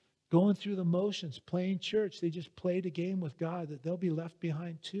just going through the motions, playing church. They just played a game with God, that they'll be left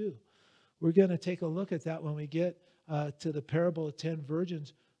behind too. We're going to take a look at that when we get to the parable of 10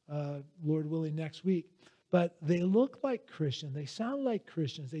 virgins, Lord willing, next week. But they look like Christians. They sound like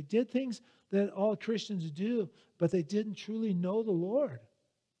Christians. They did things that all Christians do, but they didn't truly know the Lord.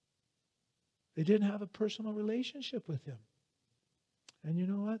 They didn't have a personal relationship with him. And you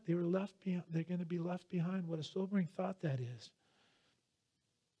know what? They were left behind. They're going to be left behind. What a sobering thought that is.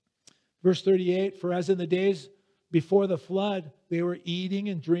 Verse 38, for as in the days before the flood, they were eating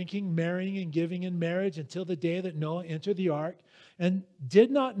and drinking, marrying and giving in marriage until the day that Noah entered the ark, and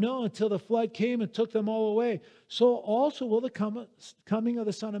did not know until the flood came and took them all away. So also will the coming of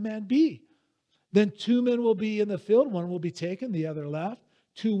the Son of Man be. Then 2 men will be in the field, one will be taken, the other left.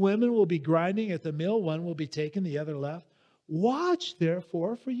 2 women will be grinding at the mill, one will be taken, the other left. Watch,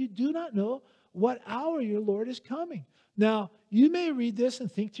 therefore, for you do not know what hour your Lord is coming. Now, you may read this and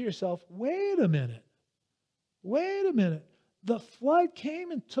think to yourself, wait a minute. The flood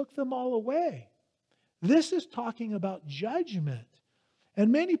came and took them all away. This is talking about judgment.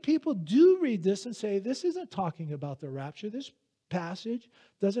 And many people do read this and say, this isn't talking about the rapture. This passage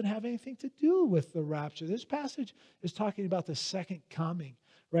doesn't have anything to do with the rapture. This passage is talking about the second coming,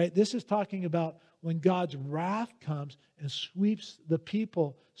 right? This is talking about when God's wrath comes and sweeps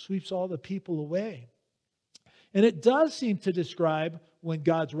all the people away. And it does seem to describe when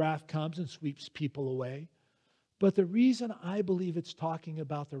God's wrath comes and sweeps people away. But the reason I believe it's talking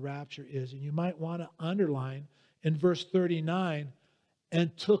about the rapture is, and you might want to underline in verse 39,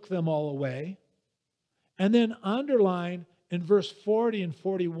 and took them all away. And then underline in verse 40 and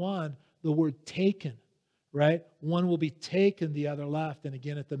 41, the word taken, right? One will be taken, the other left. And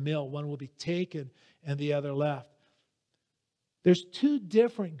again at the mill, one will be taken and the other left. There's 2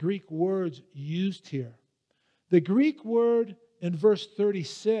 different Greek words used here. The Greek word in verse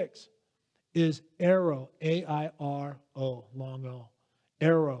 36 is airo, A-I-R-O, long O,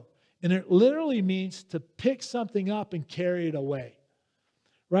 airo. And it literally means to pick something up and carry it away,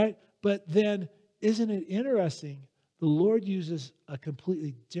 right? But then, isn't it interesting? The Lord uses a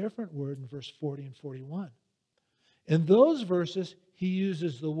completely different word in verse 40 and 41. In those verses, he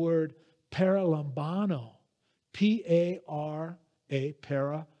uses the word paralambano, P-A-R-A,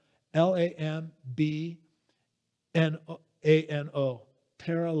 para, L-A-M-B-N-A-N-O,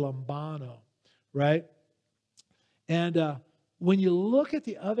 paralambano, right? And when you look at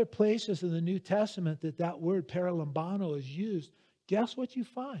the other places in the New Testament that word paralambano is used, guess what you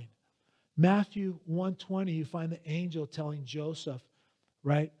find? Matthew 1:20, you find the angel telling Joseph,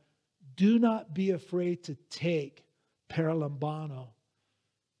 right? Do not be afraid to take paralambano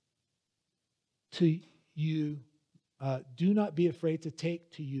to you. Do not be afraid to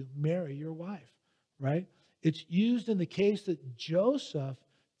take to you Mary, your wife, right? It's used in the case that Joseph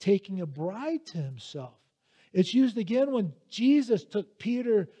taking a bride to himself. It's used again when Jesus took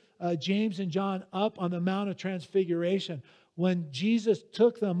Peter, James, and John up on the Mount of Transfiguration. When Jesus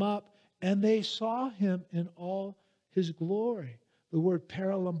took them up and they saw him in all his glory. The word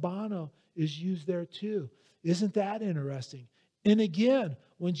paralambano is used there too. Isn't that interesting? And again,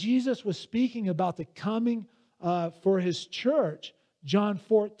 when Jesus was speaking about the coming for his church, John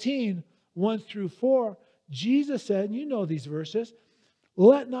 14, 1 through 4, Jesus said, and you know these verses,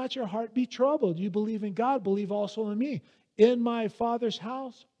 let not your heart be troubled. You believe in God, believe also in me. In my Father's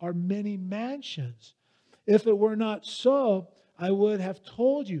house are many mansions. If it were not so, I would have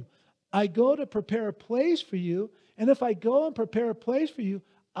told you. I go to prepare a place for you, and if I go and prepare a place for you,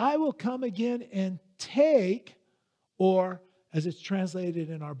 I will come again and take, or as it's translated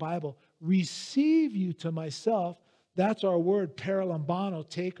in our Bible, receive you to myself. That's our word, paralambano,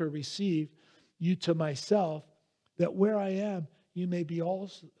 take or receive you to myself, that where I am, you may be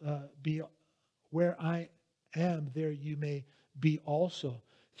also where I am, there you may be also.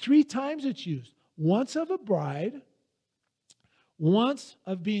 3 times it's used. Once of a bride, once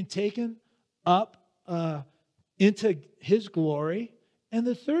of being taken up into his glory, and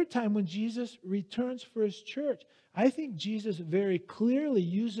the 3rd time when Jesus returns for his church. I think Jesus very clearly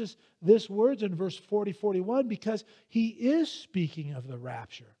uses this words in verse 40, 41 because he is speaking of the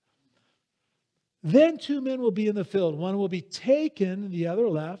rapture. Then 2 men will be in the field. One will be taken, the other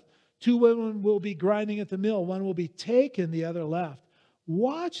left. 2 women will be grinding at the mill. One will be taken, the other left.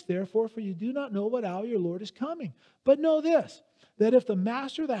 Watch, therefore, for you do not know what hour your Lord is coming. But know this, that if the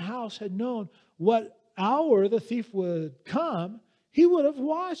master of the house had known what hour the thief would come, he would have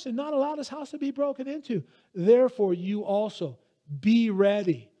watched and not allowed his house to be broken into. Therefore, you also be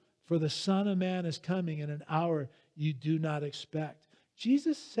ready, for the Son of Man is coming in an hour you do not expect.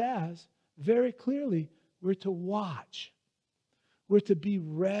 Jesus says very clearly, we're to watch. We're to be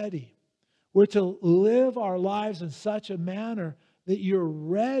ready. We're to live our lives in such a manner that you're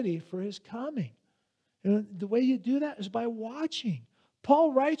ready for his coming. And the way you do that is by watching.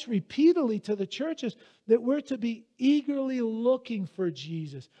 Paul writes repeatedly to the churches that we're to be eagerly looking for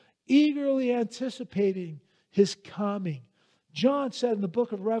Jesus, eagerly anticipating his coming. John said in the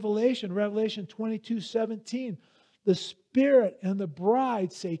book of Revelation, Revelation 22:17, the Spirit and the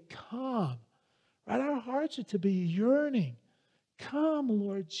bride say, come. Right? Our hearts are to be yearning. Come,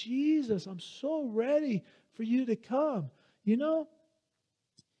 Lord Jesus. I'm so ready for you to come. You know,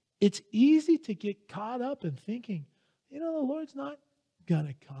 it's easy to get caught up in thinking, the Lord's not going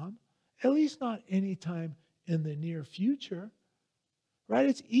to come, at least not anytime in the near future. Right?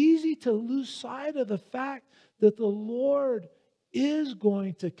 It's easy to lose sight of the fact that the Lord is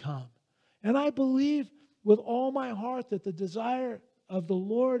going to come. And I believe with all my heart that the desire of the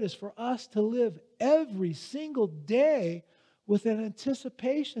Lord is for us to live every single day with an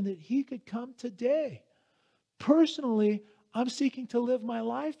anticipation that he could come today. Personally, I'm seeking to live my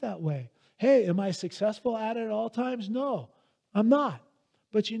life that way. Hey, am I successful at it at all times? No, I'm not.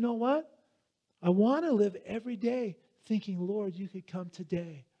 But you know what? I want to live every day thinking, Lord, you could come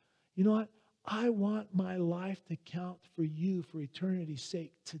today. You know what? I want my life to count for you for eternity's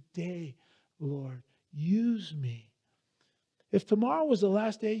sake today, Lord. Use me. If tomorrow was the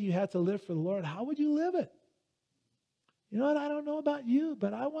last day you had to live for the Lord, how would you live it? You know what? I don't know about you,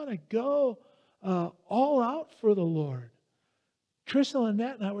 but I want to go all out for the Lord. Crystal and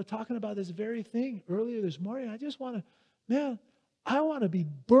Annette and I were talking about this very thing earlier this morning. I just want to, I want to be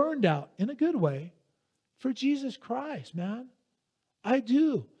burned out in a good way for Jesus Christ, man. I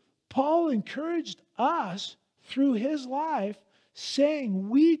do. Paul encouraged us through his life, saying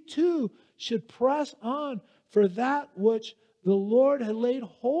we too should press on for that which the Lord had laid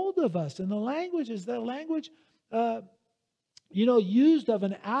hold of us. And the language is that language, used of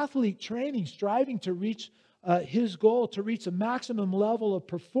an athlete training, striving to reach his goal, to reach a maximum level of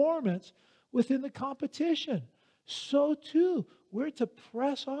performance within the competition. So too, we're to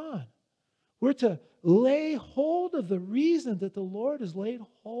press on. We're to lay hold of the reason that the Lord has laid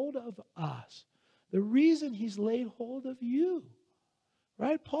hold of us. The reason he's laid hold of you.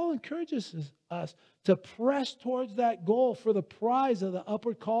 Right? Paul encourages us to press towards that goal for the prize of the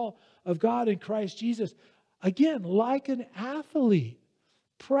upward call of God in Christ Jesus. Again, like an athlete,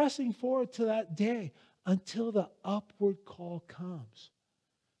 pressing forward to that day until the upward call comes.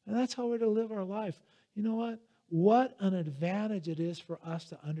 And that's how we're to live our life. You know what? What an advantage it is for us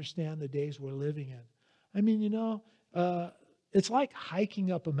to understand the days we're living in. I mean, it's like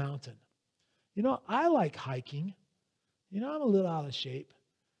hiking up a mountain. I like hiking. I'm a little out of shape.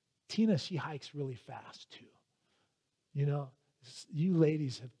 Tina, she hikes really fast too. You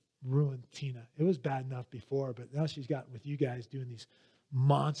ladies have ruined Tina. It was bad enough before, but now she's gotten with you guys doing these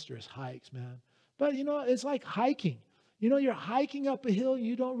monstrous hikes, man. But, it's like hiking. You're hiking up a hill,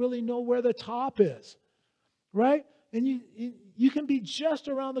 you don't really know where the top is, right? And you can be just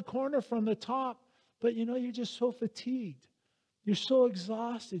around the corner from the top, but, you're just so fatigued. You're so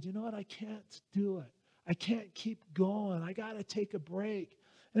exhausted. You know what? I can't do it. I can't keep going. I got to take a break.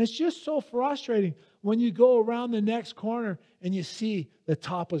 And it's just so frustrating when you go around the next corner and you see the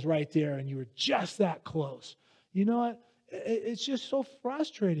top was right there and you were just that close. You know what? It's just so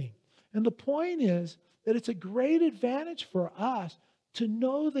frustrating. And the point is that it's a great advantage for us to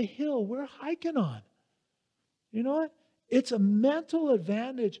know the hill we're hiking on. You know what? It's a mental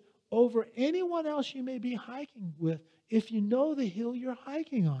advantage over anyone else you may be hiking with if you know the hill you're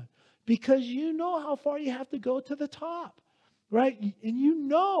hiking on, because you know how far you have to go to the top, right?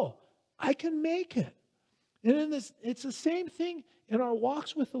 And I can make it. And it's the same thing in our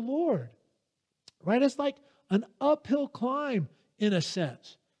walks with the Lord, right? It's like an uphill climb in a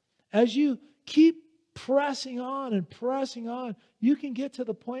sense. As you keep pressing on and pressing on, you can get to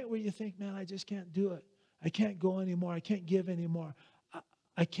the point where you think, man, I just can't do it. I can't go anymore. I can't give anymore.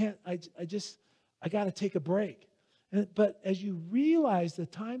 I got to take a break. But as you realize the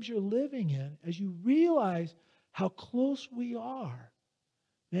times you're living in, as you realize how close we are,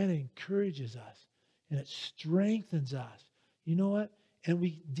 man, it encourages us and it strengthens us. You know what? And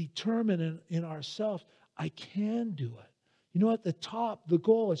we determine in ourselves, I can do it. You know what? The top, the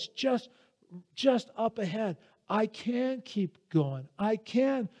goal is just up ahead. I can keep going. I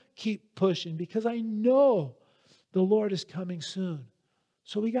can keep pushing because I know the Lord is coming soon.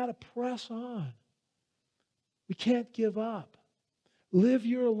 So we got to press on. We can't give up. Live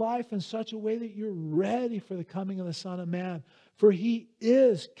your life in such a way that you're ready for the coming of the Son of Man. For he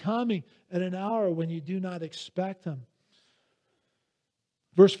is coming at an hour when you do not expect him.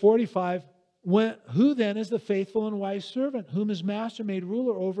 Verse 45, who then is the faithful and wise servant, whom his master made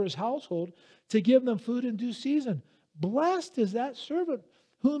ruler over his household to give them food in due season? Blessed is that servant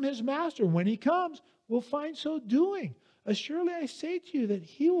whom his master, when he comes, will find so doing. Surely I say to you that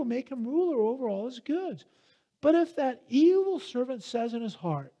he will make him ruler over all his goods. But if that evil servant says in his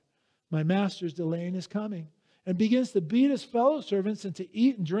heart, my master is delaying his coming, and begins to beat his fellow servants and to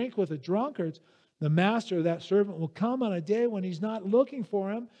eat and drink with the drunkards, the master of that servant will come on a day when he's not looking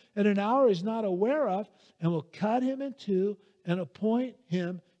for him, at an hour he's not aware of, and will cut him in two and appoint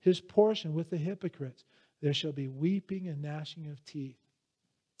him his portion with the hypocrites. There shall be weeping and gnashing of teeth.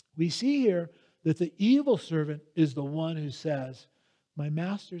 We see here that the evil servant is the one who says, my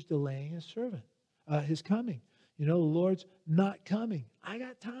master's delaying his coming. The Lord's not coming. I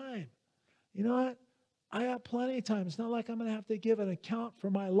got time. You know what? I got plenty of time. It's not like I'm going to have to give an account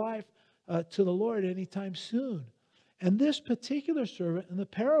for my life to the Lord anytime soon. And this particular servant in the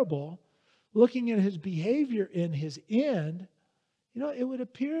parable, looking at his behavior in his end, it would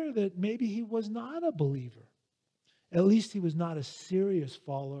appear that maybe he was not a believer. At least he was not a serious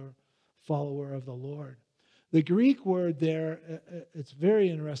follower of the Lord. The Greek word there, it's very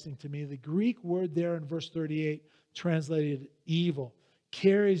interesting to me. The Greek word there in verse 38, translated evil,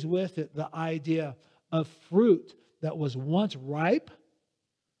 carries with it the idea of fruit that was once ripe,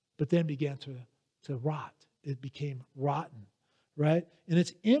 but then began to rot. It became rotten, right? And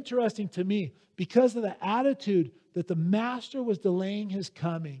it's interesting to me, because of the attitude that the master was delaying his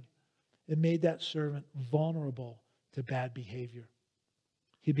coming, it made that servant vulnerable to bad behavior.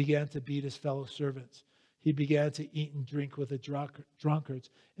 He began to beat his fellow servants. He began to eat and drink with the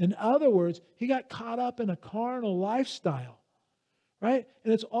drunkards. In other words, he got caught up in a carnal lifestyle, right?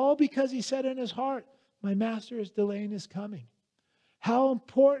 And it's all because he said in his heart, my master is delaying his coming. How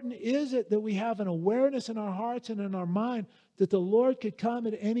important is it that we have an awareness in our hearts and in our mind that the Lord could come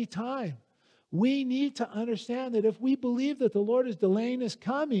at any time? We need to understand that if we believe that the Lord is delaying his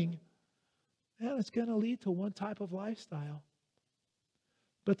coming, man, it's going to lead to one type of lifestyle.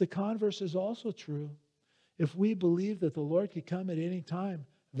 But the converse is also true. If we believe that the Lord could come at any time,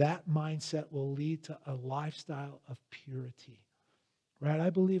 that mindset will lead to a lifestyle of purity. Right?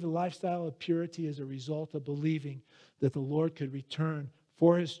 I believe a lifestyle of purity is a result of believing that the Lord could return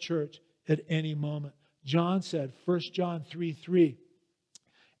for his church at any moment. John said, 1 John 3:3,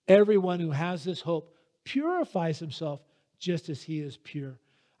 everyone who has this hope purifies himself just as he is pure.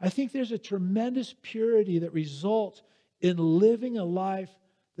 I think there's a tremendous purity that results in living a life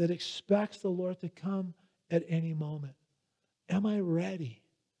that expects the Lord to come at any moment. Am I ready?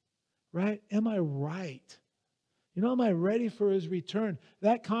 Right? Am I right? Am I ready for his return?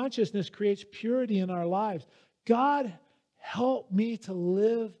 That consciousness creates purity in our lives. God, help me to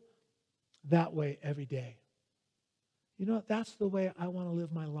live that way every day. That's the way I want to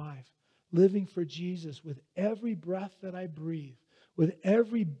live my life. Living for Jesus with every breath that I breathe, with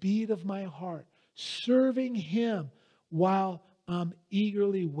every beat of my heart, serving Him while I'm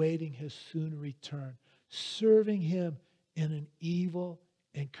eagerly waiting His soon return, serving Him in an evil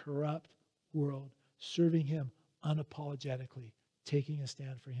and corrupt world, serving Him unapologetically, taking a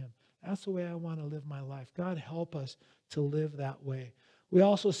stand for Him. That's the way I want to live my life. God, help us to live that way. We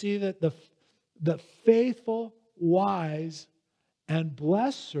also see that the faithful, wise, and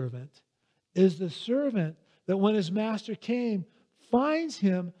blessed servant is the servant that when his master came, finds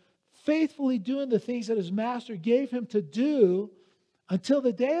him faithfully doing the things that his master gave him to do until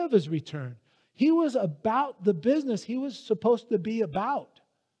the day of his return. He was about the business he was supposed to be about,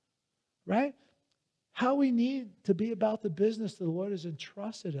 right? How we need to be about the business the Lord has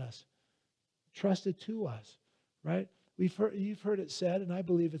entrusted to us, right? You've heard it said, and I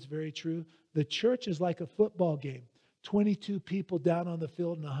believe it's very true, the church is like a football game. 22 people down on the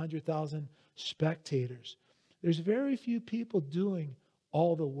field and 100,000 spectators. There's very few people doing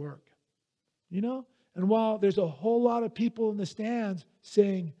all the work, you know? And while there's a whole lot of people in the stands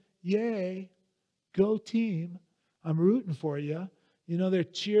saying, yay, go team, I'm rooting for you. You know, they're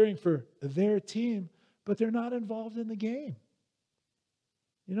cheering for their team, but they're not involved in the game.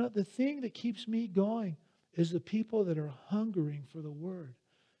 You know, the thing that keeps me going is the people that are hungering for the word,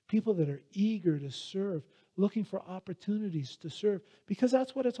 people that are eager to serve, looking for opportunities to serve, because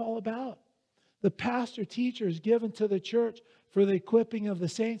that's what it's all about. The pastor teacher is given to the church for the equipping of the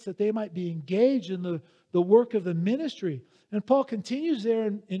saints that they might be engaged in the work of the ministry. And Paul continues there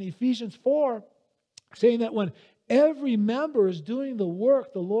in Ephesians 4, saying that when every member is doing the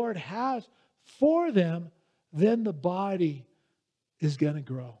work the Lord has for them, then the body is going to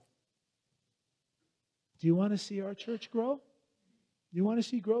grow. Do you want to see our church grow? Do you want to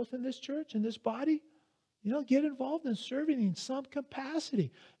see growth in this church, in this body? You know, get involved in serving in some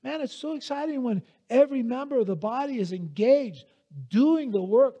capacity. Man, it's so exciting when every member of the body is engaged, doing the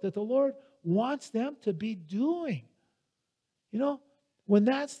work that the Lord wants them to be doing. You know, when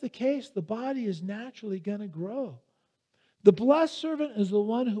that's the case, the body is naturally going to grow. The blessed servant is the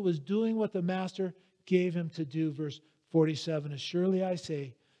one who is doing what the master gave him to do. Verse 47 is, surely I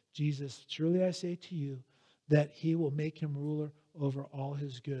say, Jesus, surely I say to you, that he will make him ruler over all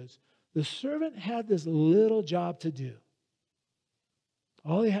his goods. The servant had this little job to do.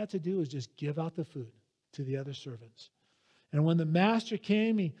 All he had to do was just give out the food to the other servants. And when the master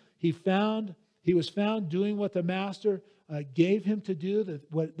came, he was found doing what the master gave him to do,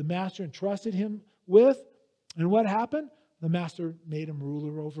 what the master entrusted him with. And what happened? The master made him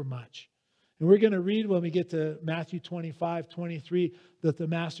ruler over much. And we're going to read when we get to Matthew 25:23 that the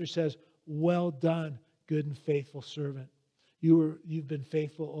master says, well done, good and faithful servant. You've been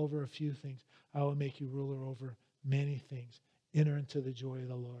faithful over a few things. I will make you ruler over many things. Enter into the joy of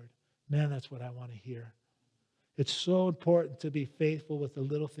the Lord. Man, that's what I want to hear. It's so important to be faithful with the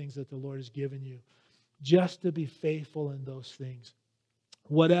little things that the Lord has given you. Just to be faithful in those things.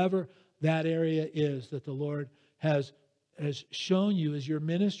 Whatever that area is that the Lord has shown you as your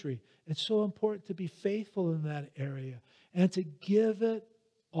ministry, it's so important to be faithful in that area and to give it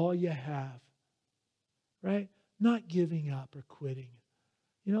all you have. Right? Not giving up or quitting,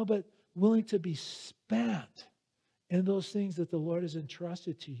 you know, but willing to be spent in those things that the Lord has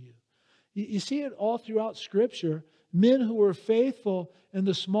entrusted to you. You see it all throughout Scripture. Men who were faithful in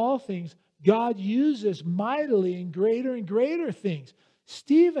the small things, God uses mightily in greater and greater things.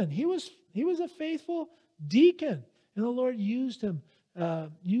 Stephen, he was a faithful deacon, and the Lord used him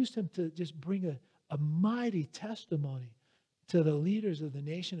to just bring a mighty testimony to the leaders of the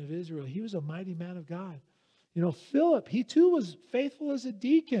nation of Israel. He was a mighty man of God. You know, Philip, he too was faithful as a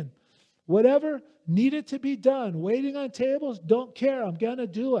deacon. Whatever needed to be done, waiting on tables, don't care, I'm going to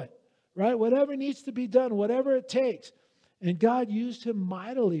do it. Right? Whatever needs to be done, whatever it takes. And God used him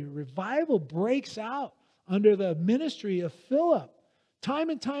mightily. Revival breaks out under the ministry of Philip. Time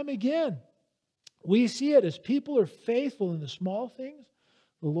and time again, we see it as people are faithful in the small things.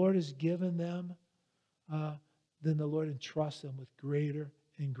 The Lord has given them, then the Lord entrusts them with greater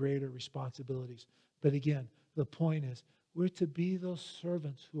and greater responsibilities. But again, the point is, we're to be those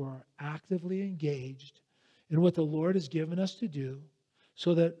servants who are actively engaged in what the Lord has given us to do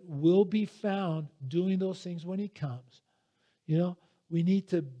so that we'll be found doing those things when He comes. You know, we need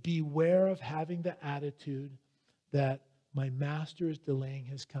to beware of having the attitude that my master is delaying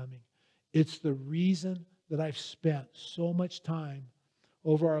his coming. It's the reason that I've spent so much time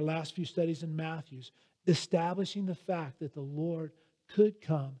over our last few studies in Matthew establishing the fact that the Lord could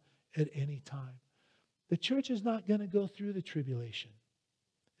come at any time. The church is not going to go through the tribulation.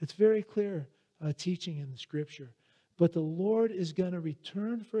 It's very clear teaching in the Scripture. But the Lord is going to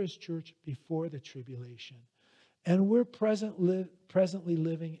return for His church before the tribulation. And we're presently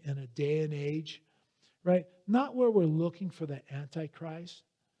living in a day and age, right? Not where we're looking for the Antichrist.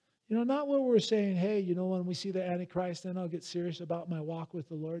 Not where we're saying, hey, when we see the Antichrist, then I'll get serious about my walk with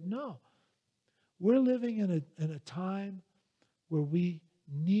the Lord. No. We're living in a time where we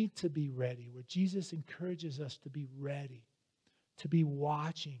need to be ready, where Jesus encourages us to be ready, to be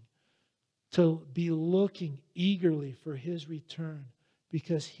watching, to be looking eagerly for his return,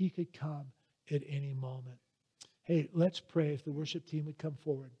 because he could come at any moment. Hey, let's pray. If the worship team would come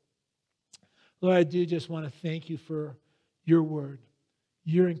forward. Lord, I do just want to thank you for your word,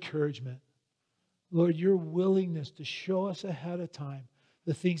 your encouragement. Lord, your willingness to show us ahead of time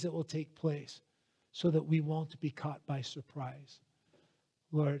the things that will take place so that we won't be caught by surprise.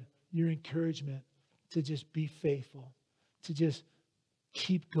 Lord, your encouragement to just be faithful, to just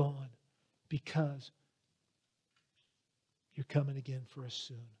keep going, because you're coming again for us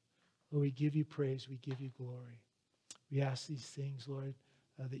soon. Lord, we give you praise. We give you glory. We ask these things, Lord,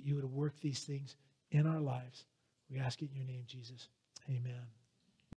 that you would work these things in our lives. We ask it in your name, Jesus. Amen.